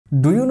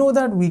Do you know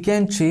that we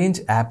can change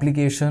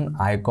application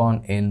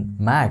icon in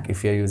Mac?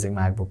 If you're using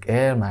MacBook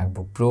Air,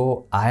 MacBook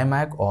Pro,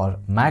 iMac or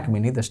Mac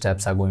Mini, the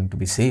steps are going to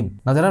be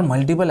same. Now there are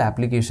multiple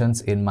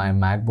applications in my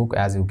MacBook.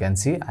 As you can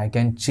see, I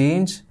can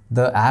change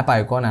the app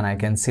icon and I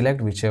can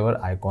select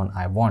whichever icon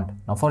I want.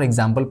 Now for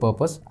example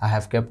purpose, I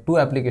have kept two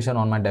applications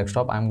on my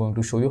desktop. I'm going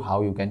to show you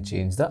how you can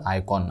change the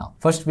icon now.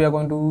 First, we are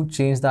going to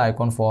change the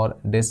icon for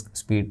disk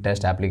speed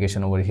test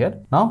application over here.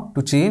 Now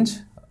to change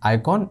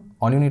icon,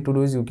 all you need to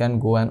do is you can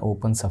go and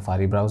open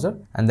Safari browser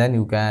and then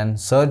you can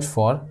search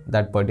for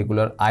that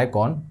particular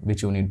icon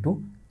which you need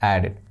to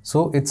add it.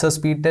 So it's a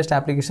speed test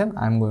application.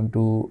 I'm going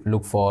to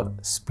look for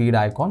speed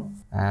icon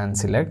and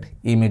select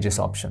images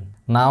option.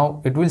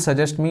 Now it will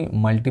suggest me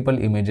multiple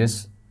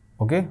images,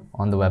 okay,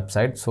 on the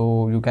website.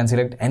 So you can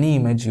select any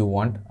image you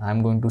want.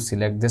 I'm going to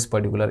select this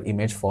particular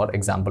image for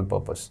example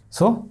purpose.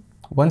 So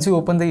once you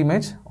open the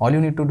image, all you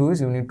need to do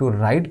is you need to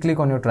right click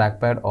on your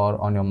trackpad or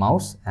on your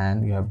mouse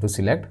and you have to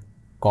select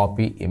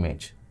copy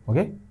image.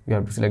 Okay, you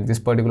have to select this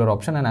particular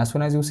option, and as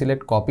soon as you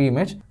select copy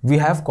image, we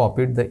have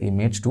copied the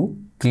image to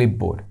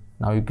clipboard.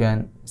 Now you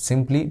can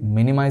simply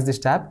minimize this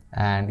tab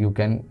and you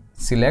can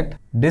select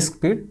disk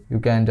speed.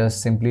 You can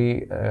just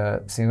simply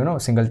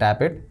single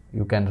tap it.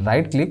 You can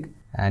right click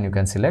and you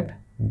can select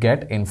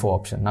get info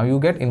option. Now you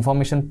get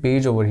information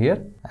page over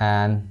here,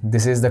 and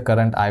this is the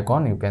current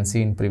icon you can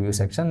see in preview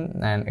section,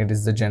 and it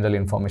is the general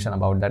information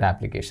about that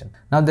application.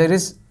 Now there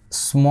is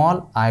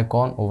small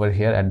icon over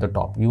here at the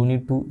top. You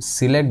need to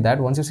select that.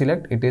 Once you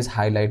select, it is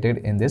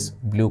highlighted in this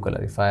blue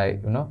color. If I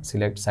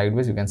select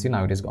sideways, you can see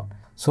now it is gone.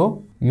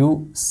 So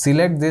you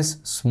select this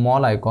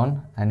small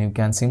icon and you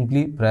can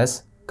simply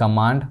press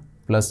Command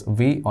plus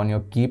V on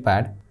your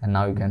keypad, and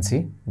now you can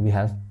see we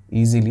have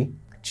easily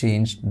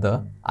changed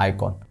the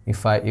icon.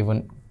 If I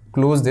even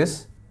close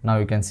this, now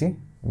you can see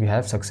we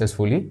have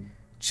successfully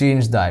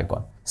changed the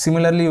icon.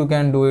 Similarly, you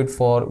can do it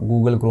for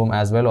Google Chrome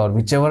as well, or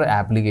whichever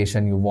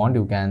application you want.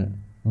 You can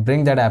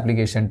bring that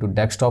application to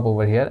desktop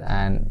over here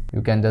and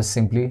you can just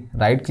simply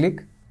right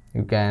click.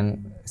 You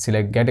can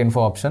select get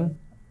info option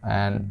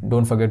and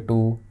don't forget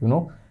to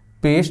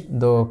paste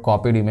the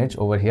copied image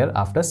over here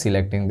after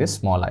selecting this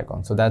small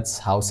icon. So that's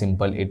how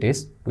simple it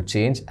is to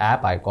change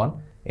app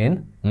icon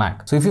in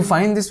Mac. So if you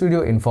find this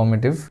video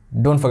informative,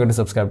 don't forget to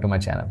subscribe to my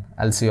channel.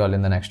 I'll see you all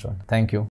in the next one. Thank you.